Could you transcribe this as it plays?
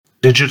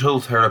Digital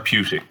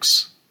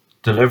therapeutics,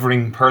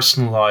 delivering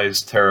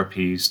personalized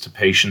therapies to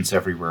patients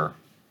everywhere.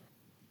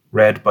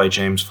 Read by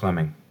James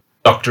Fleming.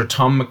 Dr.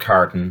 Tom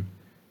McCartan,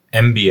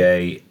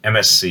 MBA,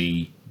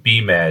 MSc,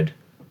 BMed,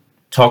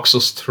 talks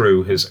us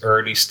through his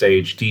early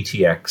stage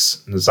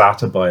DTX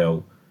Nazata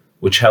Bio,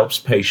 which helps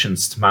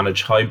patients to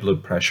manage high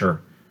blood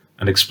pressure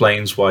and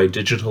explains why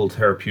digital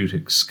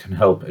therapeutics can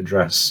help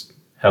address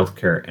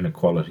healthcare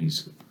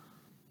inequalities.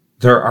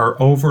 There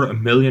are over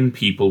 1 million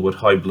people with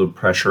high blood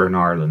pressure in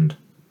Ireland.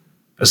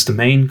 As the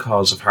main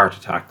cause of heart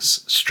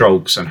attacks,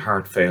 strokes, and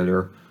heart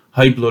failure,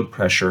 high blood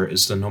pressure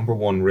is the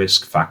 #1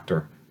 risk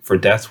factor for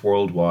death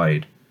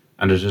worldwide,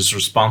 and it is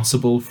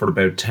responsible for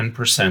about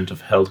 10%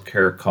 of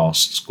healthcare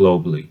costs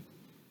globally.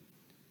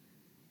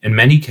 In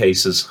many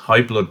cases,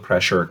 high blood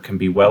pressure can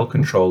be well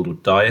controlled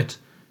with diet,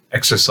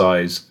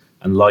 exercise,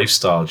 and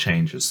lifestyle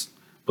changes,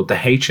 but the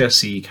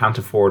HSE can't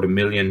afford 1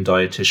 million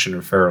dietitian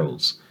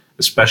referrals,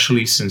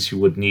 especially since you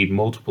would need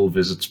multiple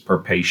visits per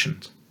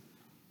patient.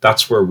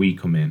 That's where we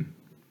come in.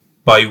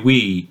 By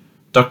we,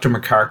 Dr.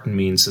 McCartan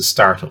means his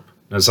startup,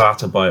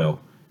 Nazata Bio,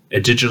 a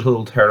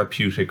digital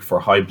therapeutic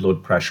for high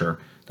blood pressure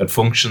that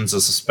functions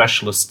as a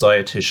specialist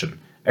dietitian,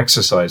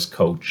 exercise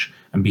coach,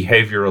 and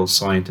behavioral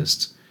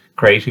scientist,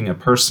 creating a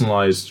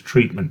personalized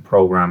treatment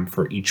program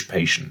for each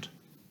patient.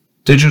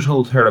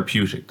 Digital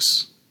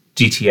therapeutics,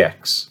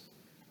 DTX,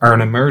 are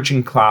an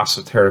emerging class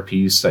of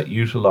therapies that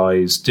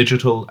utilize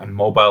digital and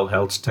mobile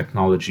health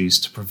technologies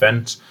to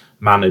prevent,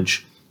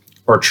 manage,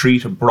 or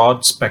treat a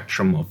broad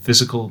spectrum of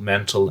physical,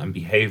 mental, and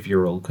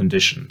behavioral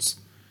conditions.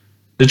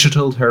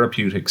 Digital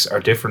therapeutics are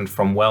different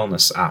from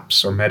wellness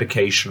apps or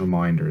medication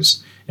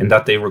reminders in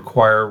that they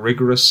require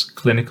rigorous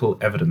clinical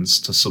evidence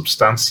to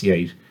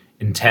substantiate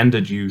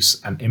intended use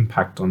and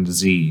impact on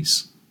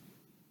disease.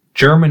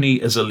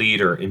 Germany is a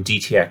leader in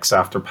DTX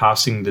after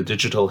passing the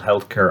Digital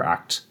Healthcare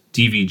Act,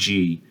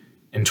 DVG,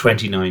 in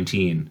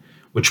 2019,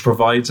 which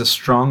provides a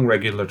strong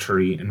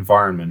regulatory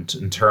environment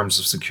in terms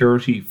of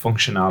security,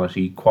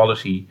 functionality,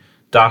 quality,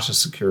 data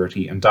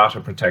security, and data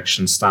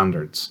protection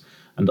standards,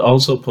 and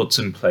also puts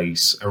in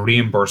place a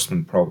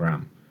reimbursement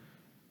program.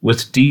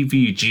 With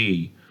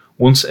DVG,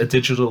 once a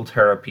digital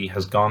therapy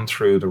has gone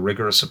through the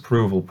rigorous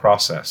approval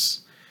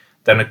process,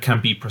 then it can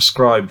be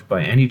prescribed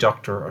by any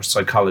doctor or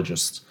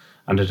psychologist,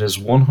 and it is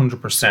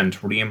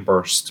 100%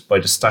 reimbursed by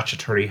the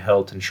Statutory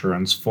Health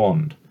Insurance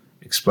Fund,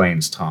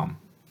 explains Tom.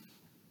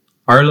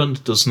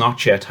 Ireland does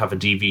not yet have a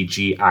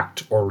DVG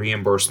Act or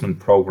reimbursement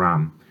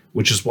program,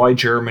 which is why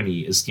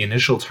Germany is the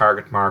initial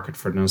target market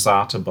for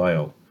Nazata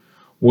Bio,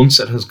 once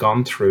it has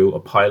gone through a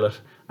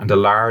pilot and a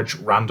large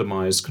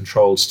randomized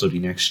controlled study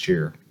next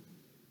year.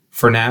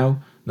 For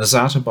now,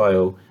 Nazata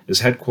Bio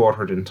is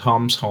headquartered in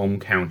Tom's home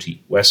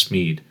county,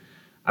 Westmeath,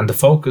 and the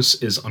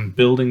focus is on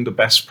building the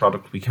best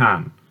product we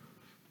can.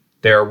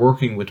 They are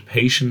working with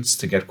patients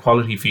to get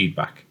quality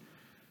feedback.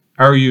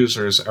 Our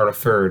users are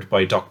referred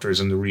by doctors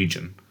in the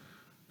region.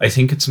 I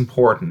think it's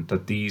important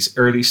that these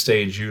early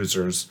stage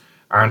users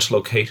aren't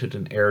located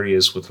in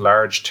areas with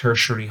large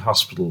tertiary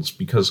hospitals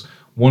because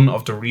one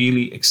of the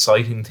really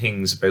exciting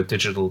things about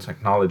digital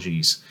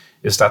technologies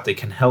is that they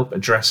can help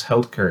address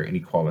healthcare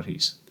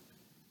inequalities.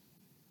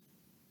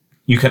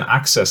 You can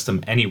access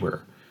them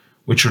anywhere,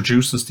 which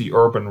reduces the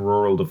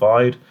urban-rural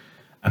divide,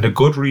 and a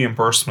good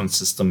reimbursement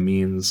system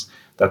means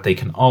that they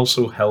can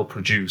also help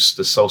reduce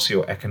the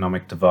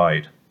socioeconomic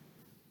divide.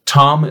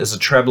 Tom is a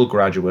treble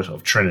graduate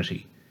of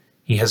Trinity.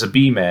 He has a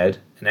BMed,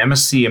 an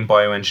MSc in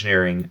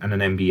bioengineering, and an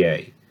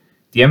MBA.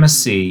 The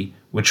MSc,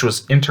 which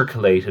was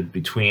intercalated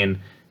between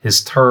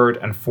his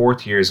 3rd and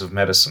 4th years of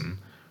medicine,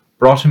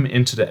 brought him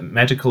into the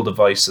medical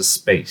devices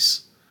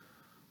space.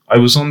 I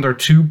was under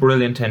 2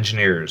 brilliant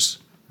engineers,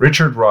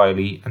 Richard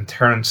Riley and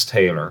Terence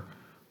Taylor,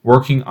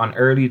 working on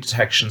early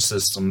detection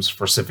systems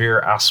for severe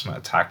asthma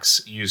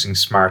attacks using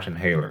smart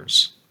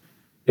inhalers.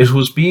 It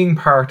was being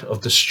part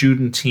of the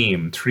student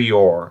team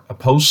 3R, a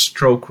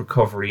post-stroke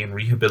recovery and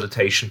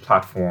rehabilitation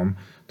platform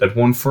that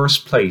won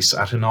first place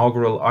at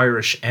inaugural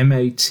Irish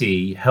MAT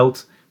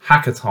Health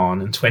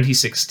Hackathon in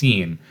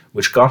 2016,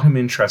 which got him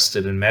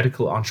interested in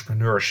medical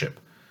entrepreneurship.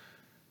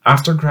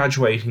 After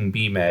graduating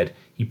BMed,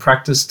 he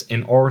practiced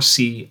in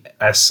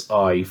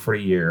RCSI for a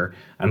year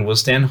and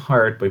was then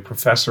hired by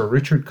Professor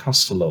Richard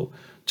Costello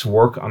to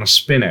work on a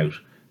spin-out,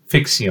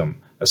 Fixium,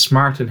 a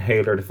smart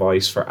inhaler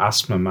device for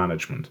asthma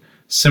management,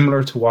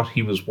 similar to what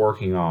he was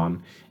working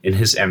on in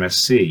his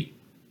MSc.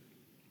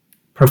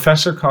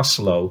 Professor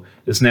Costello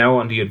is now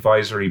on the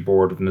advisory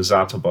board of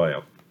Nazata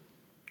Bio.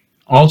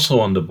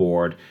 Also on the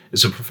board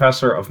is a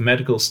professor of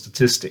medical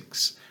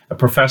statistics, a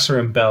professor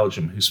in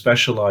Belgium who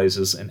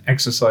specializes in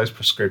exercise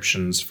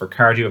prescriptions for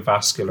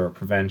cardiovascular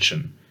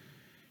prevention.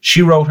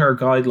 She wrote our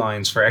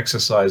guidelines for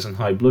exercise and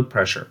high blood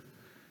pressure,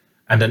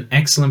 and an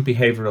excellent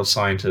behavioral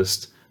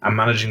scientist and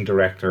managing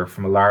director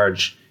from a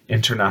large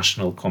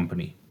international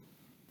company.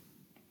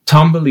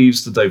 Tom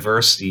believes the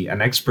diversity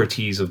and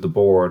expertise of the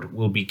board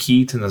will be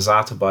key to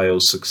Nazata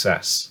Bio's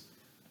success.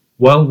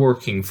 While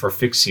working for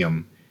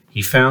Fixium,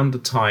 he found the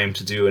time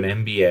to do an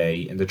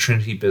MBA in the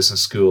Trinity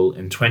Business School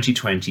in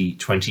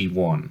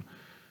 2020-21,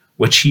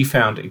 which he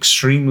found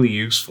extremely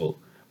useful,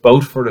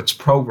 both for its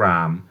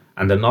program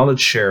and the knowledge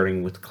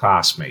sharing with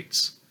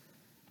classmates.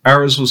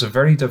 Ours was a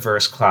very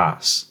diverse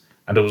class,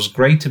 and it was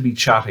great to be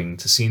chatting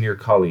to senior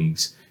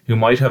colleagues who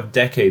might have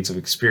decades of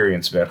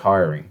experience about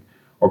hiring,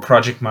 or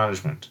project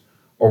management,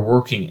 or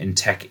working in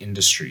tech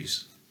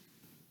industries.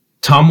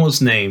 Tom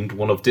was named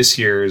one of this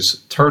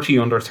year's 30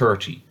 under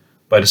 30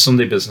 by the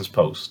Sunday Business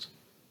Post.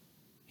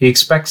 He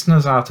expects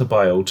Nazata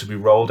Bio to be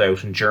rolled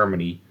out in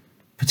Germany,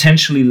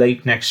 potentially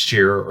late next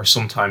year or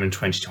sometime in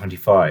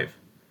 2025.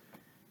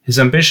 His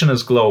ambition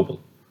is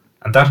global,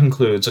 and that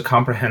includes a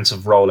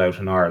comprehensive rollout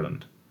in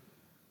Ireland.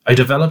 I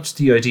developed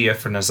the idea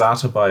for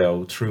Nazata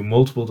Bio through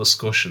multiple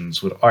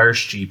discussions with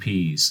Irish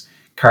GPs,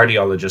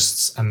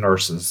 cardiologists and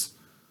nurses.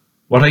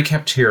 What I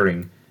kept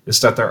hearing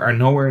is that there are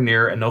nowhere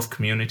near enough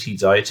community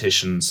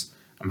dietitians,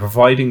 and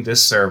providing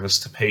this service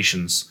to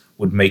patients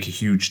would make a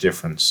huge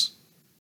difference.